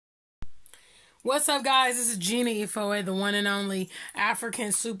What's up, guys? This is Gina Ifoe, the one and only African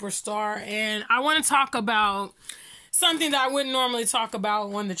superstar, and I want to talk about something that I wouldn't normally talk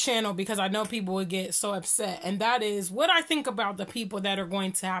about on the channel because I know people would get so upset, and that is what I think about the people that are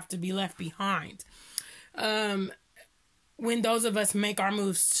going to have to be left behind when those of us make our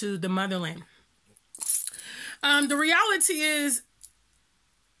moves to the motherland. The reality is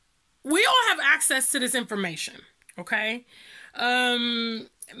we all have access to this information, okay?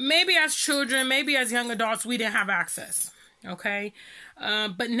 Maybe as children, maybe as young adults, we didn't have access, okay?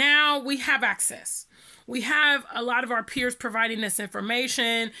 But now we have access. We have a lot of our peers providing this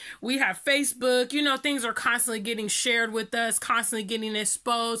information. We have Facebook. You know, things are constantly getting shared with us, constantly getting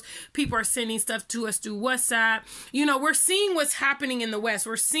exposed. People are sending stuff to us through WhatsApp. You know, we're seeing what's happening in the West.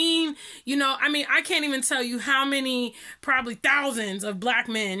 We're seeing, you know, I mean, I can't even tell you how many, probably thousands of black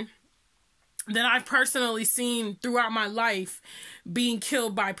men that I've personally seen throughout my life being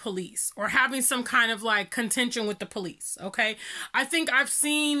killed by police or having some kind of like contention with the police, okay? I think I've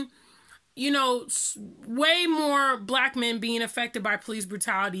seen, you know, way more black men being affected by police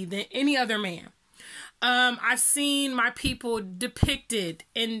brutality than any other man. I've seen my people depicted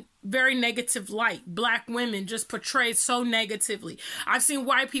in very negative light. Black women just portrayed so negatively. I've seen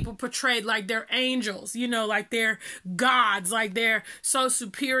white people portrayed like they're angels, you know, like they're gods, like they're so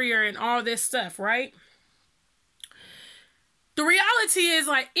superior and all this stuff, right? The reality is,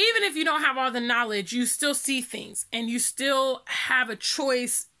 like, even if you don't have all the knowledge, you still see things and you still have a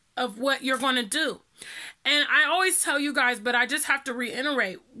choice of what you're going to do. And I always tell you guys, but I just have to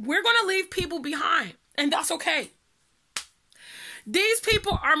reiterate, we're going to leave people behind. And that's okay. These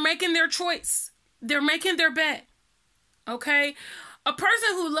people are making their choice. They're making their bet. Okay? A person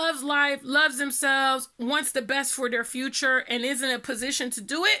who loves life, loves themselves, wants the best for their future, and is in a position to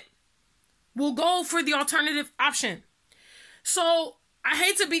do it, will go for the alternative option. So, I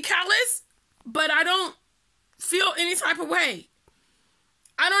hate to be callous, but I don't feel any type of way.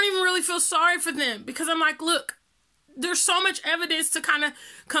 I don't even really feel sorry for them because I'm like, look, there's so much evidence to kind of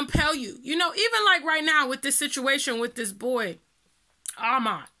compel you. You know, even like right now with this situation with this boy,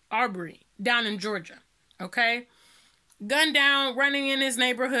 Ahmaud Arbery, down in Georgia, okay? Gunned down, running in his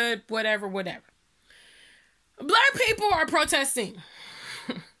neighborhood, whatever. Black people are protesting.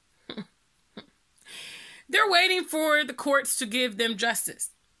 They're waiting for the courts to give them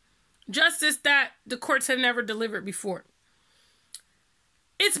justice. Justice that the courts have never delivered before.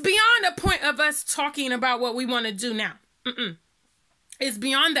 It's beyond a point of us talking about what we want to do now. It's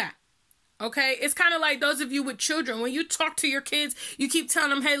beyond that. Okay? It's kind of like those of you with children. When you talk to your kids, you keep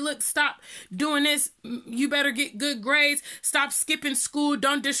telling them, hey, look, stop doing this. You better get good grades. Stop skipping school.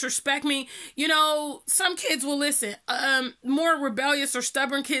 Don't disrespect me. You know, some kids will listen. More rebellious or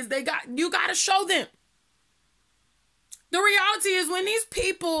stubborn kids, you got to show them. The reality is when these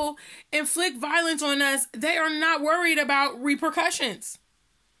people inflict violence on us, they are not worried about repercussions.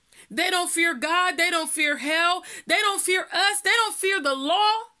 They don't fear God. They don't fear hell. They don't fear us. They don't fear the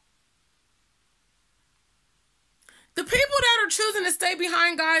law. The people that are choosing to stay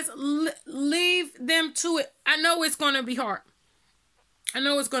behind, guys, leave them to it. I know it's going to be hard. I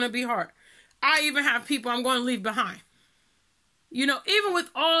know it's going to be hard. I even have people I'm going to leave behind. You know, even with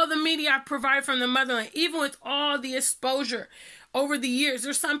all the media I provide from the motherland, even with all the exposure over the years,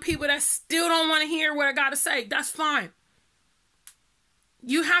 there's some people that still don't want to hear what I got to say. That's fine.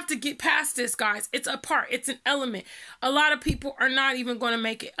 You have to get past this, guys. It's a part. It's an element. A lot of people are not even going to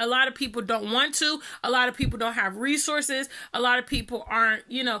make it. A lot of people don't want to. A lot of people don't have resources. A lot of people aren't,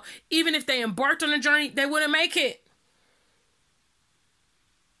 you know, even if they embarked on a journey, they wouldn't make it.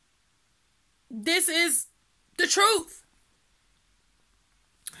 This is the truth.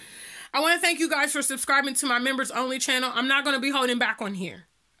 I want to thank you guys for subscribing to my members only channel. I'm not going to be holding back on here.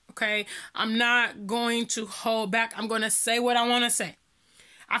 Okay? I'm not going to hold back. I'm going to say what I want to say.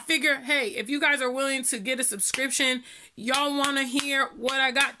 I figure, hey, if you guys are willing to get a subscription, y'all want to hear what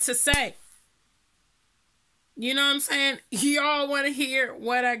I got to say. You know what I'm saying? Y'all want to hear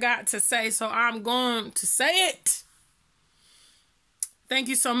what I got to say, so I'm going to say it. Thank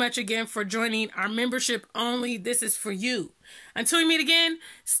you so much again for joining our membership only. This is for you. Until we meet again,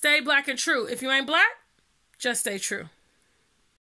 stay black and true. If you ain't black, just stay true.